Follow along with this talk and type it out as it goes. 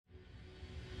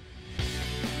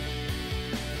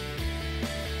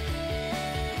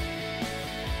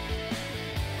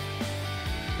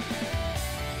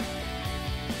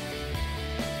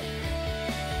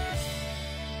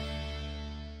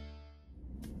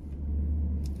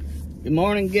Good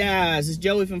morning, guys. It's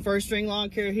Joey from First String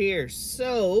Lawn Care here.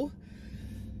 So,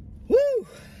 woo!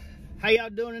 How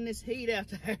y'all doing in this heat out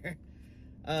there?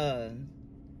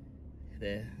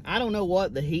 I don't know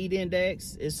what the heat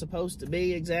index is supposed to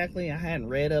be exactly. I hadn't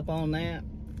read up on that.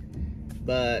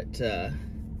 But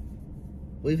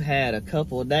we've had a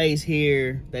couple of days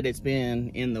here that it's been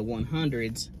in the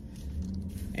 100s.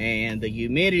 And the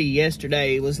humidity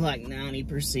yesterday was like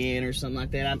 90% or something like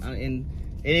that. And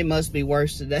it must be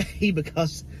worse today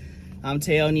because I'm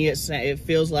telling you, it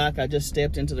feels like I just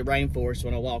stepped into the rainforest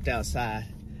when I walked outside.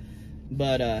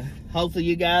 But hopefully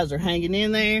you guys are hanging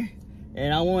in there.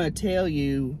 And I want to tell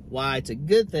you why it's a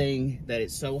good thing that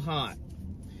it's so hot.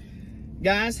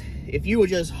 Guys, if you would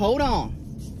just hold on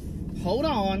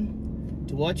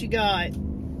to what you got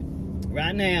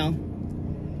right now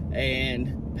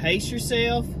and pace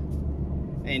yourself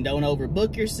and don't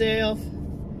overbook yourself.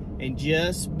 And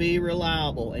just be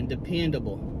reliable and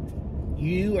dependable.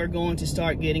 You are going to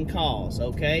start getting calls,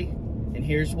 okay? And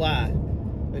here's why.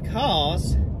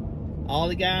 Because all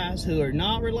the guys who are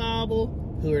not reliable,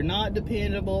 who are not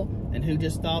dependable, and who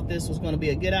just thought this was going to be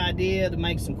a good idea to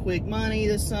make some quick money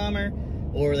this summer,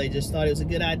 or they just thought it was a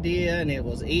good idea and it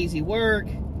was easy work,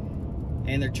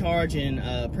 and they're charging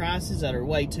prices that are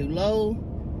way too low,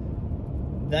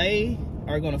 they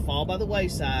are going to fall by the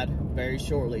wayside very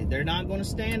shortly. They're not going to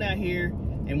stand out here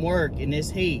and work in this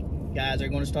heat. Guys are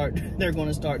going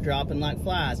to start dropping like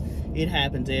flies. It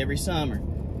happens every summer.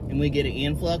 And we get an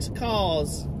influx of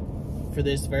calls for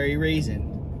this very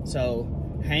reason.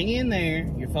 So hang in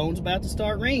there. Your phone's about to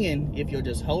start ringing if you'll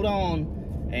just hold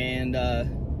on and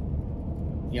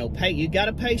you got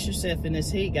to pace yourself in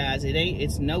this heat, guys.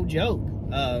 It's no joke.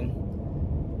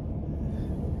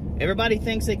 Everybody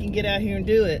thinks they can get out here and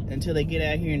do it until they get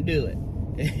out here and do it.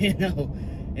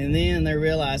 And then they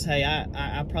realize, hey,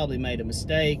 I probably made a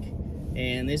mistake,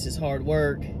 and this is hard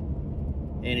work,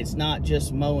 and it's not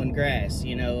just mowing grass.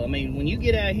 I mean, when you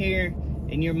get out here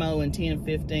and you're mowing 10,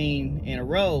 15 in a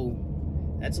row,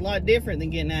 that's a lot different than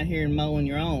getting out here and mowing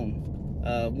your own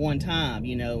one time,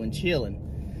 and chilling.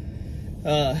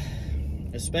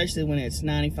 Especially when it's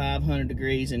 95, 100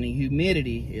 degrees and the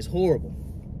humidity is horrible.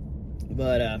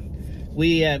 But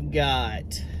we had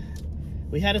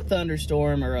a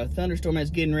thunderstorm, or a thunderstorm that's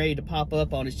getting ready to pop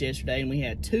up on us yesterday, and we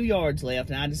had 2 yards left,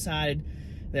 and I decided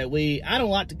that I don't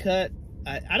like to cut,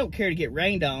 I don't care to get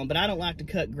rained on, but I don't like to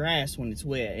cut grass when it's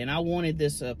wet, and I wanted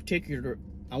this I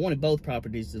wanted both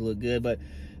properties to look good, but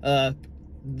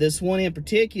this one in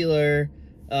particular,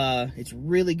 it's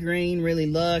really green, really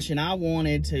lush, and I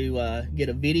wanted to get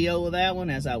a video of that one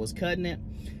as I was cutting it.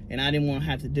 And I didn't want to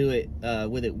have to do it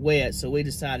with it wet, so we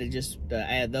decided just to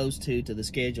add those two to the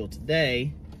schedule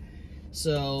today.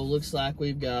 So looks like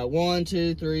we've got 1,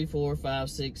 2, 3, 4, 5,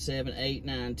 6, 7, 8,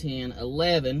 9, 10,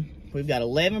 11. We've got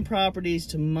 11 properties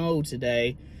to mow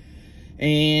today.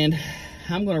 And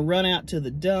I'm going to run out to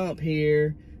the dump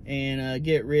here and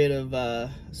get rid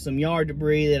of some yard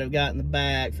debris that I've got in the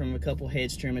back from a couple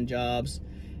hedge trimming jobs.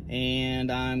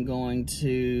 And I'm going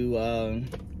to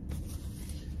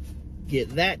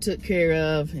get that took care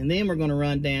of, and then we're going to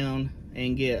run down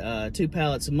and get 2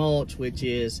 pallets of mulch, which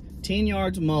is 10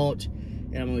 yards of mulch,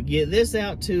 and I'm going to get this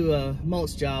out to a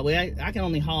mulch job. I can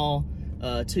only haul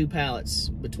 2 pallets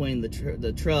between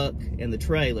the truck and the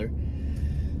trailer,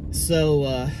 so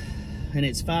and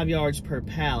it's 5 yards per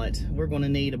pallet. We're going to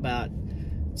need about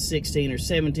 16 or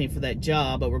 17 for that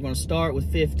job, but we're going to start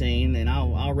with 15, and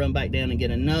I'll run back down and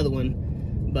get another one.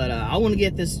 But I want to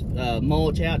get this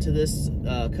mulch out to this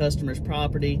customer's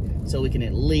property so we can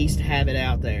at least have it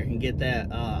out there and get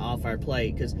that off our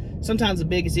plate. Because sometimes the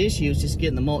biggest issue is just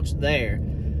getting the mulch there.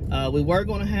 We were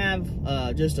going to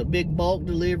have just a big bulk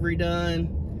delivery done,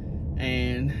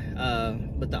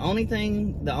 but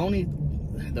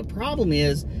the problem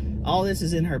is all this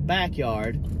is in her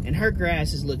backyard, and her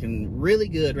grass is looking really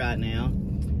good right now,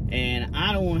 and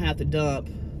I don't want to have to dump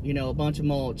a bunch of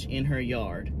mulch in her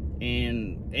yard.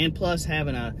 And plus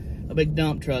having a big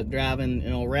dump truck driving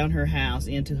around her house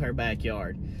into her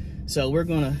backyard. So we're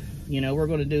gonna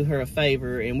do her a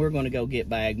favor, and we're gonna go get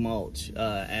bag mulch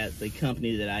at the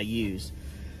company that I use.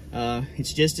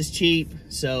 It's just as cheap,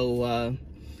 so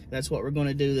that's what we're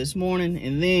gonna do this morning,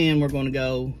 and then we're gonna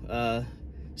go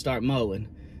start mowing.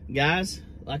 Guys,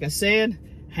 like I said,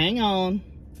 hang on.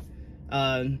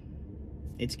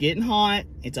 It's getting hot.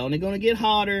 It's only gonna get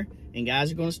hotter. And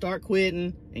guys are going to start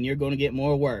quitting, and you're going to get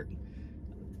more work.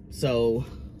 So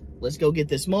let's go get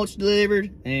this mulch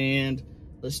delivered, and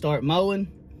let's start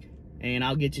mowing. And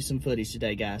I'll get you some footage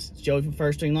today, guys. It's Joey from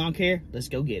First String Lawn Care. Let's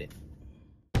go get it.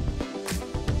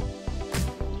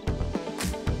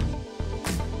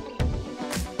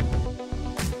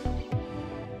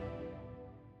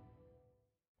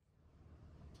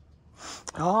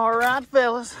 All right,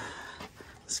 fellas,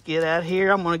 let's get out here.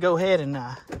 I'm gonna go ahead and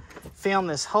film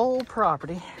this whole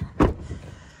property.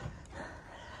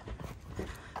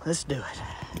 Let's do it.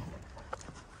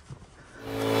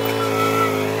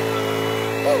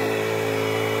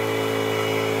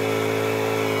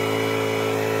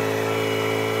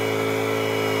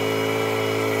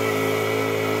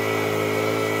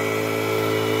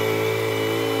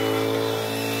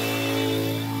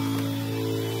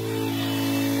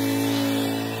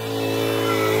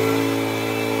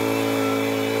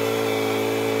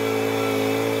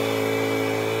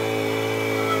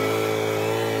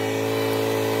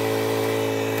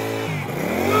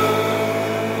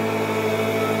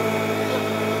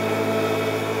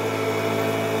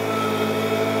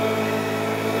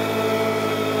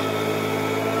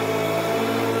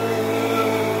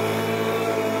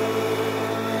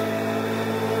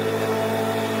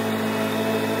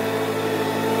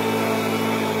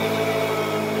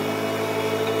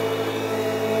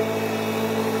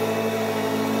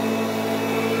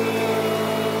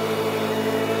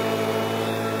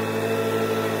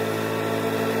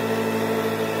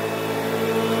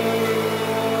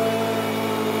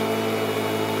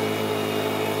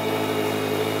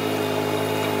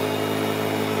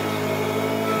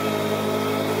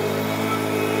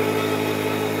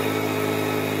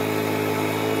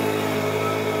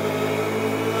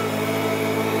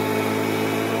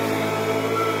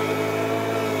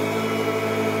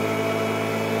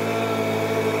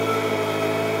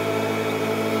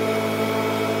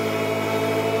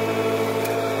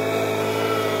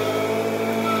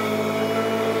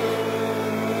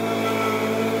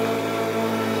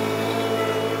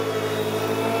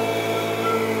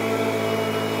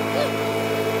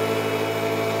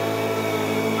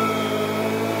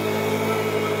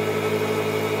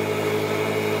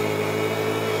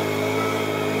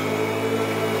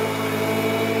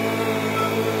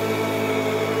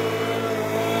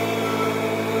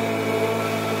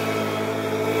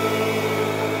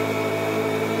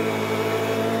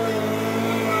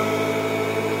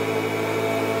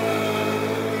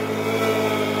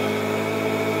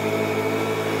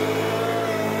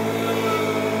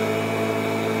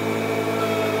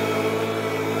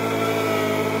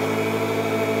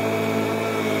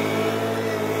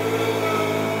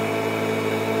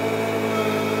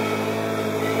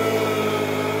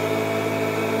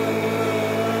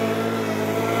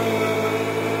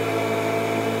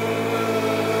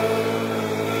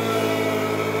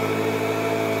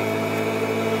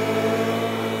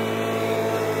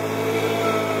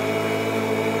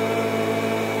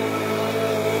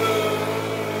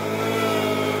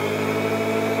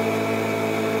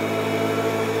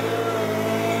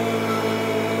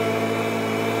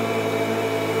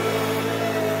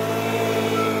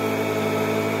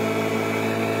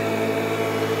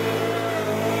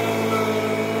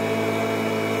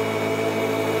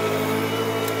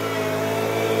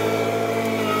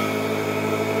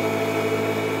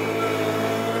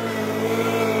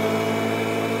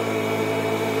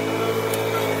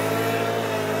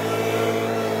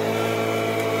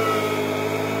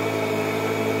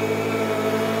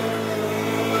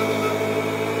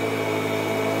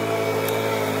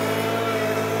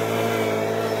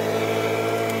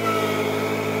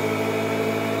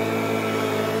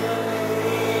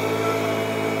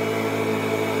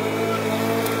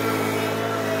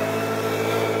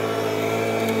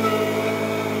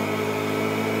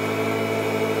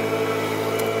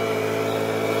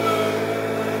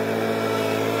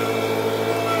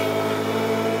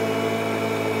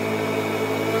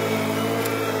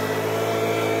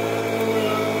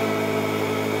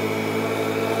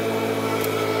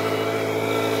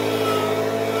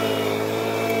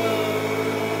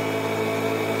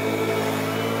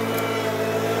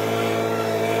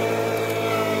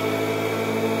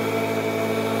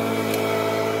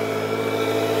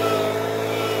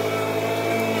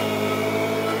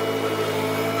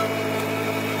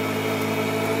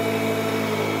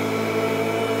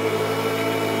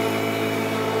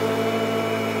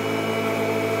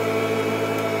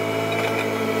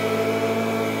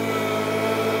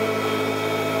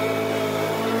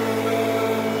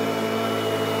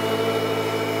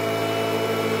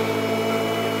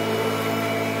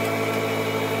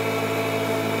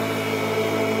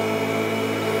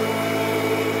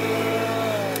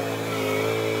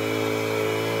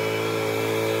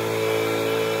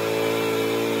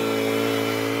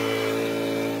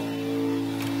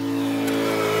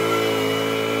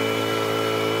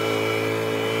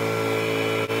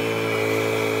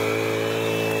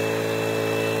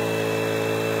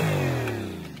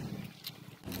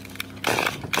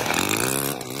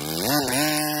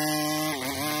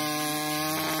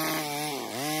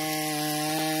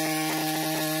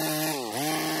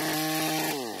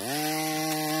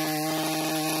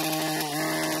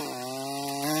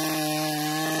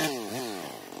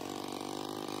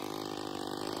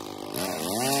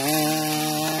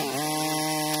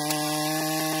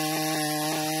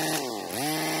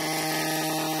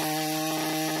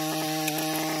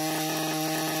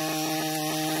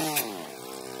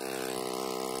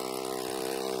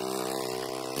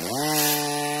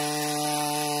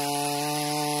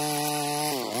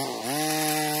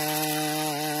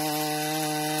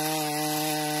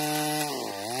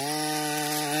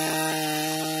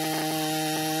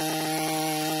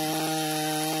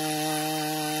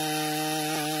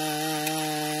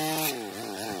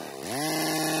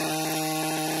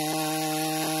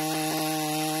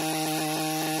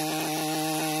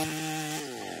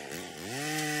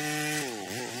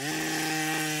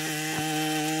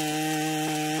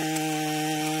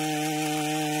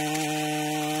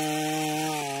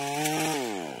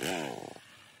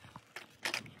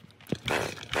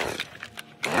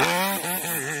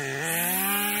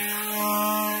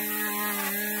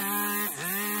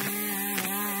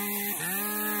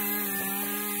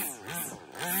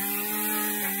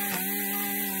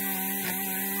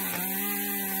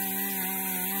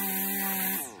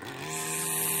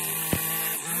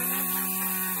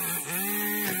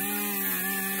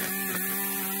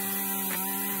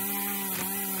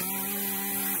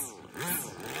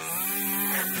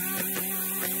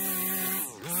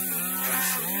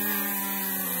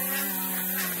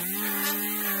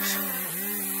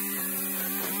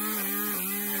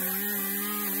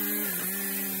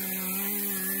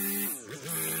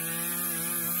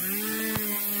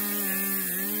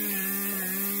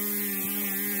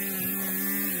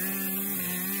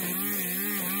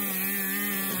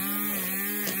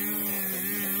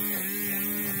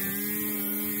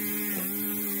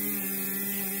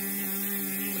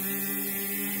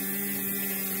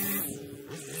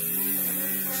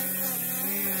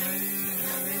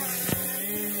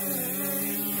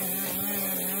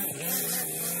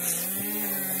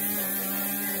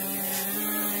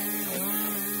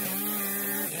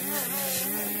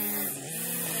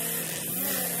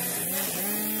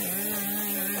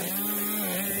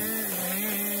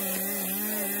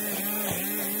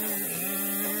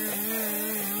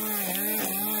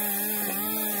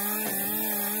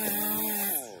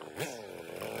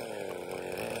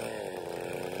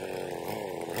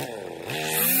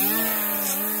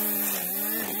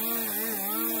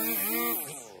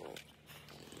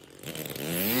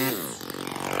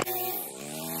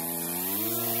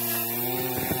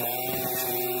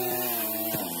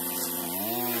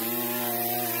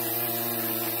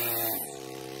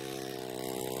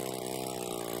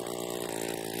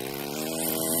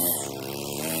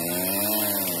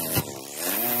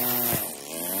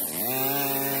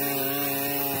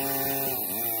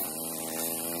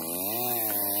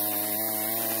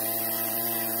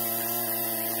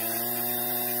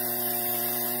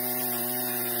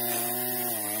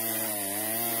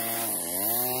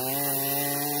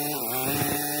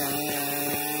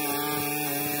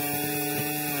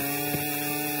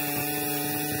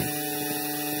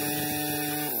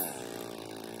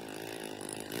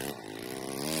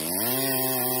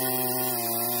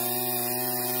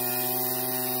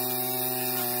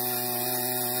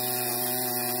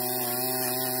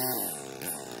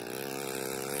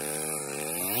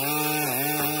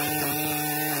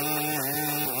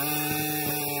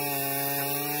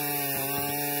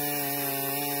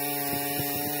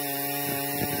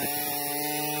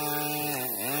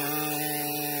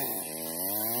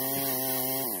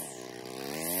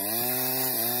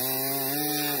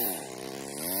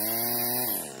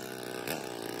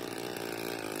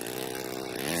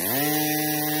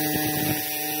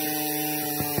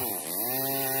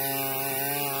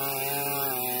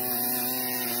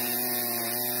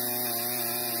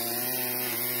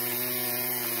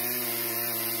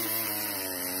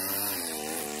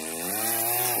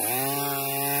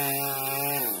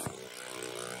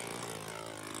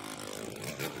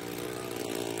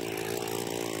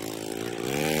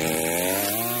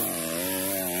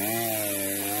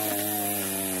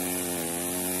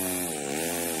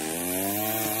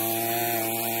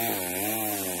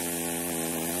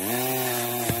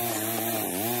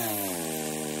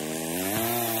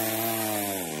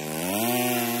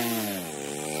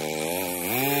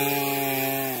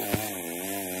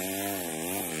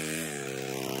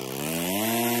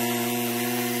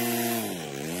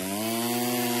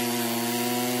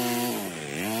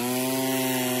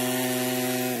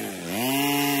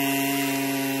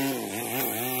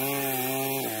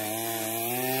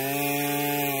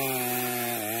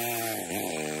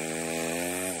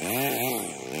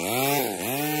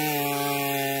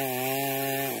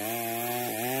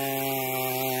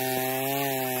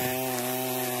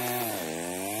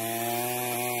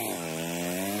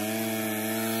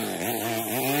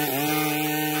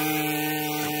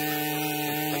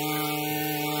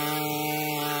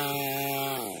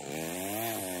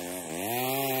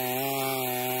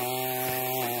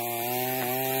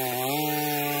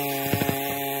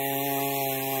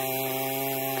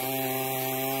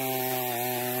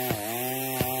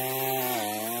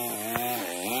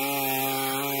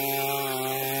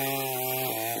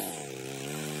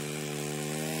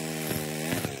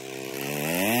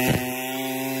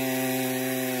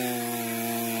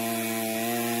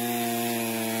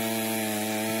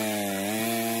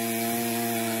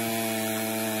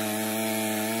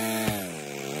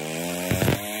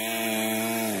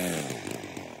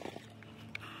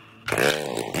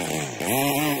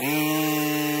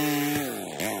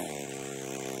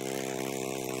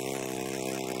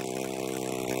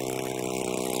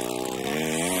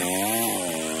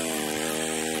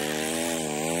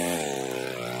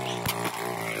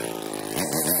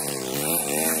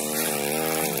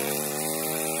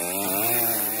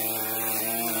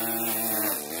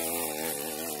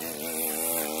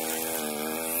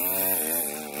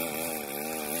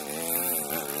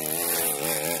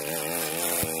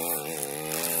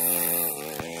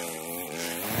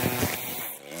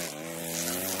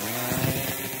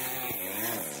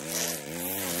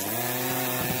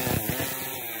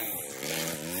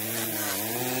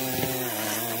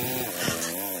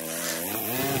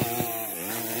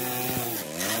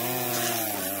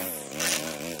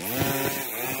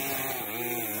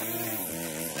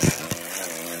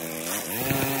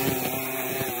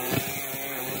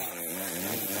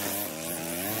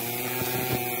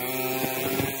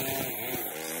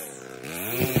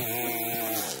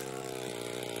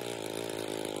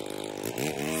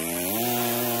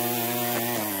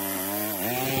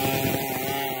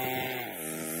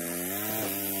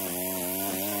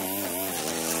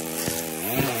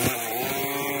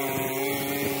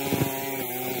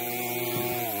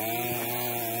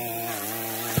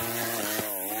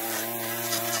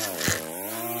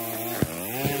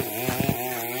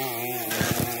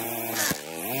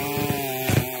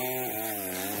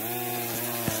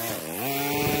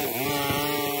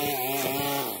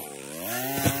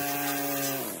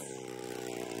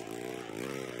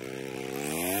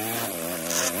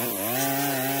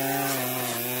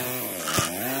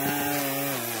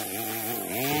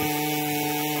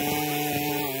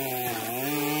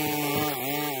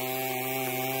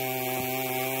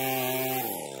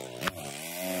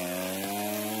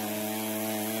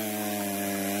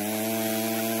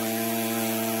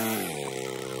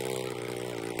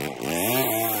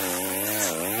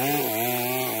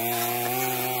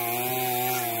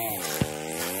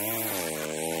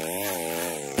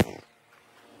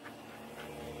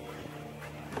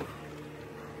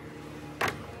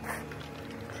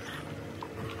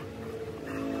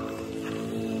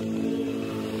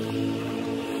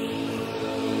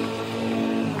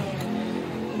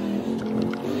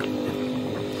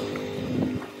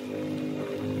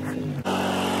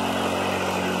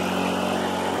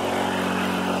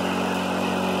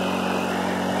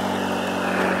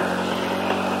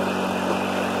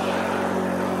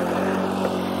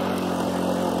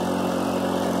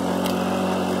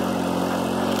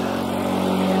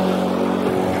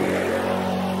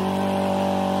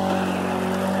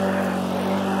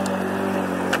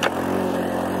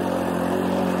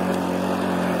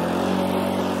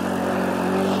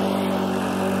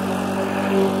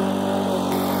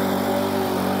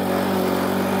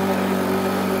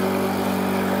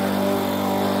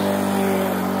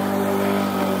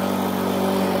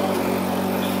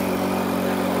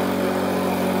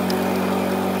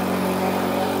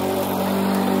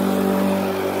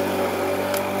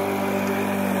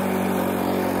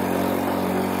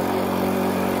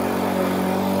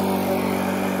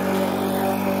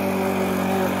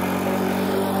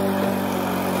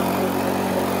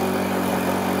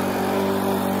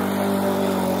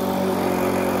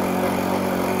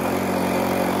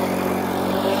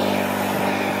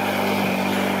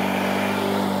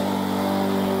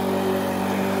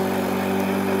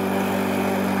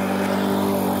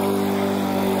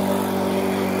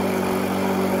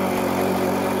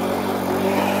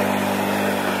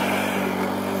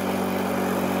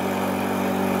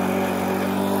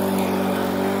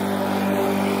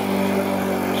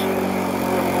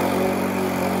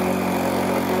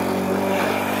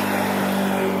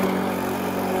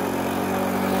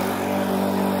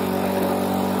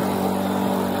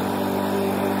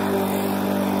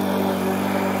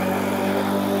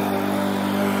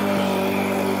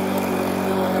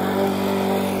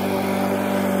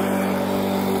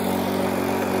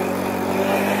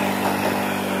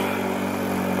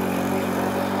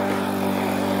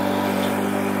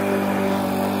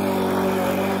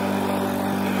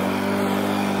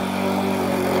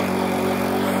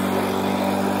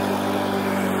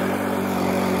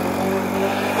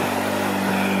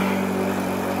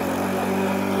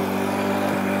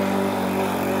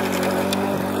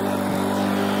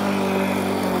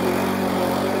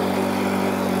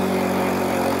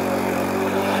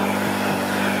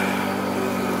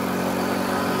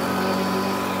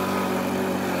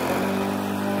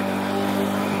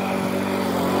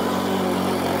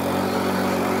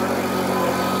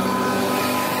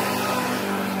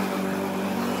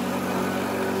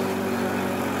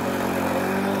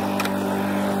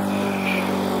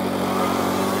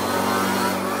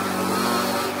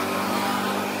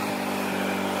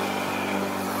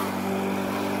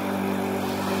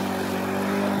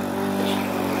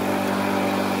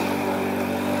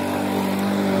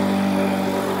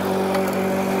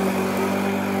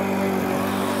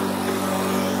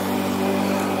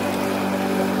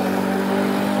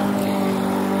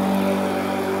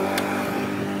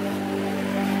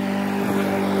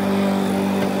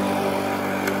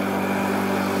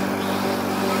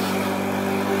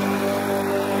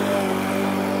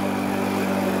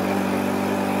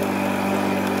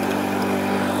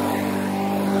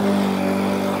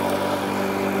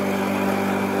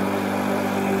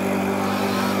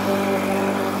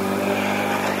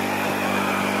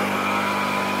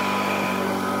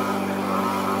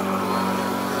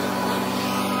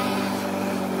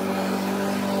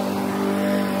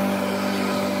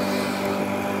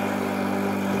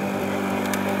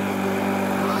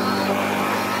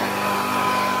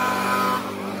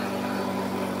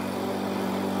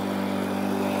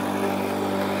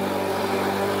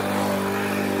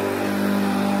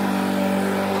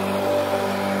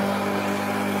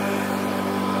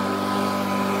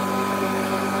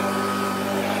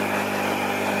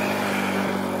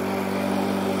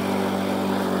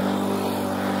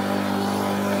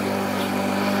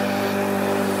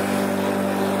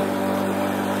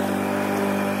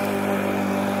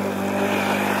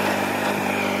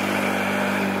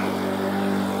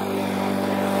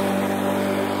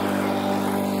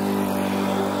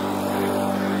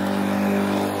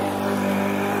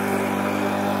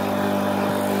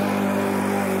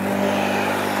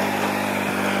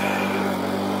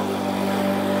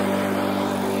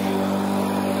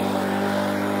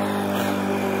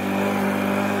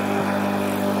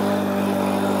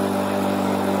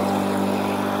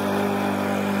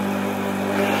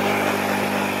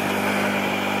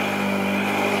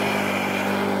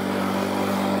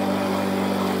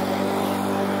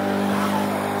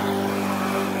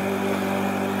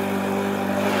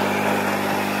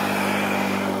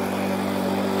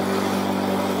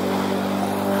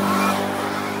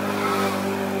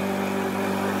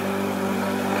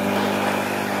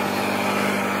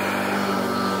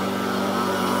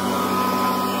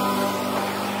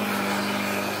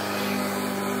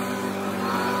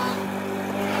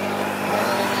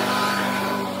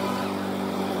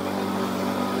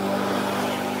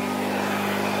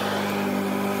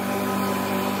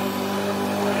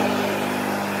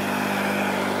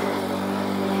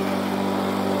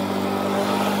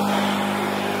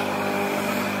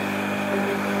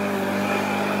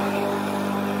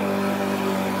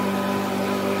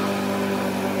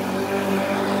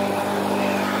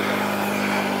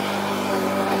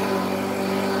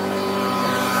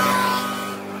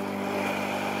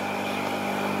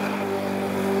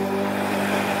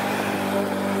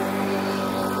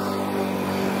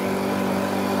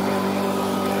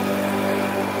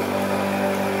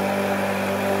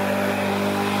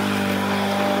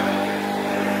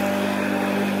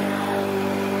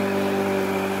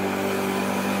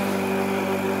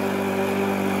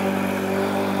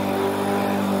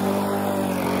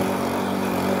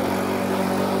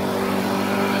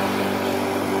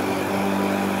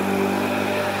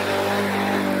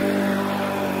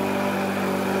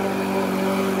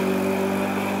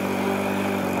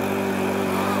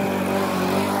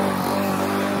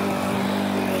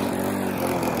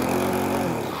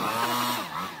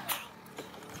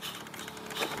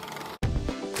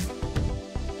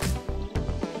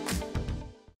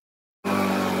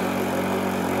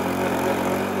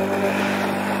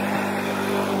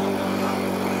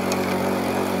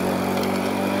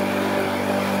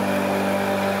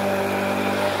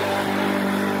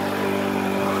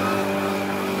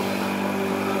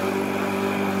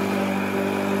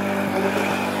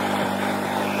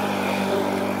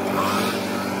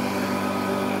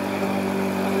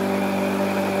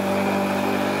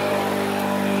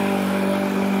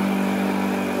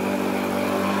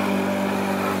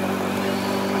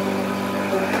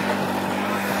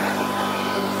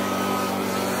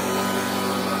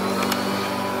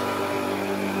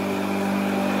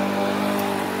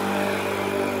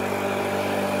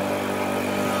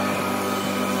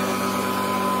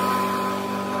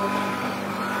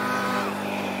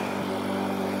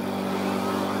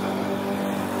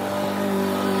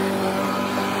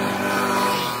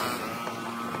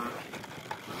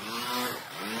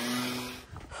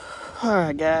 All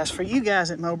right, guys, for you guys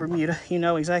that mow Bermuda, you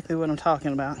know exactly what I'm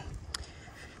talking about.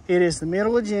 It is the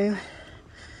middle of June,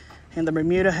 and the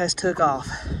Bermuda has took off.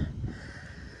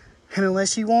 And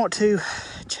unless you want to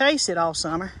chase it all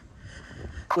summer,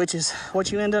 which is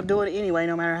what you end up doing anyway,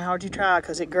 no matter how hard you try,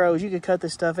 because it grows. You could cut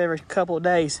this stuff every couple of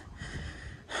days,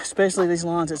 especially these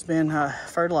lawns that's been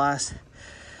fertilized.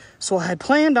 So I had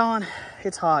planned on,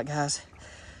 it's hot, guys.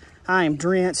 I am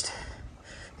drenched.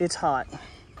 It's hot.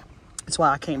 That's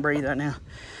why I can't breathe right now.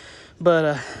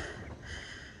 But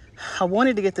I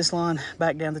wanted to get this lawn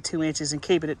back down to 2 inches and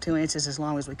keep it at 2 inches as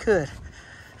long as we could.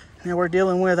 Now we're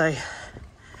dealing with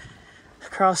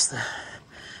across the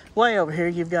way over here,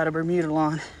 you've got a Bermuda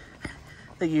lawn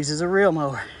that uses a reel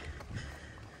mower.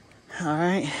 All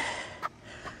right.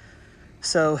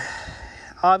 So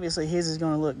obviously his is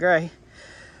going to look gray.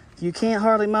 You can't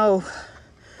hardly mow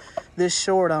this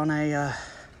short on a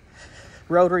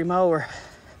rotary mower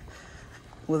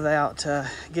without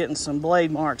getting some blade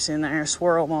marks in there,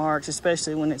 swirl marks,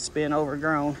 especially when it's been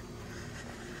overgrown.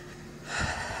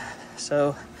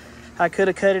 So I could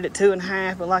have cut it at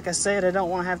 2.5, but like I said, I don't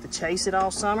want to have to chase it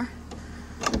all summer.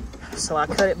 So I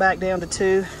cut it back down to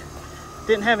 2.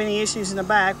 Didn't have any issues in the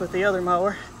back with the other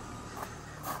mower.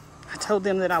 I told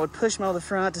them that I would push mow the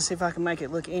front to see if I can make it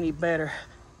look any better.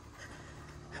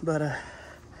 But you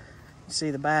see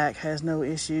the back has no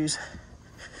issues.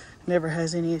 Never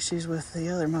has any issues with the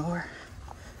other mower.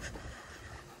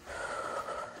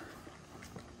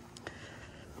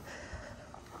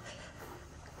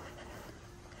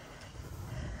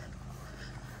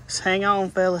 Just hang on,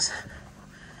 fellas.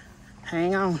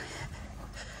 Hang on.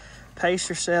 Pace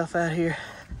yourself out here.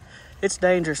 It's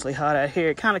dangerously hot out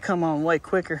here. It kind of come on way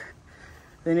quicker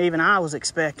than even I was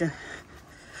expecting.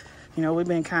 You know, we've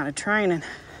been kind of training,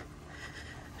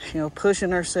 you know,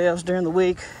 pushing ourselves during the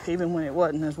week, even when it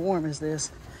wasn't as warm as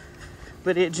this.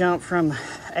 But it jumped from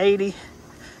 80,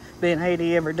 being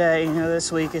 80 every day. You know,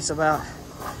 this week it's about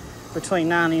between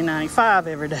 90 and 95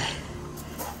 every day.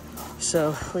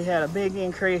 So we had a big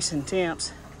increase in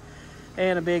temps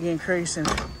and a big increase in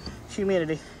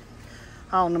humidity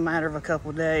all in a matter of a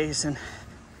couple of days. And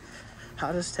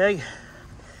I'll just tell you,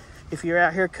 if you're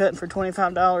out here cutting for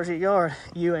 $25 a yard,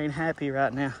 you ain't happy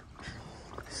right now.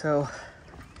 So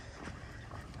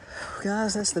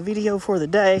guys, that's the video for the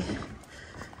day.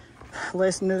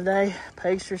 Lesson of the day,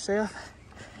 pace yourself.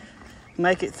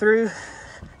 Make it through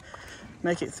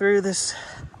this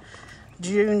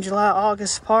June, July,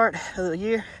 August part of the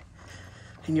year,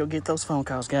 and you'll get those phone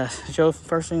calls, guys. Joe,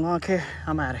 First Thing Lawn Care,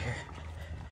 I'm out of here.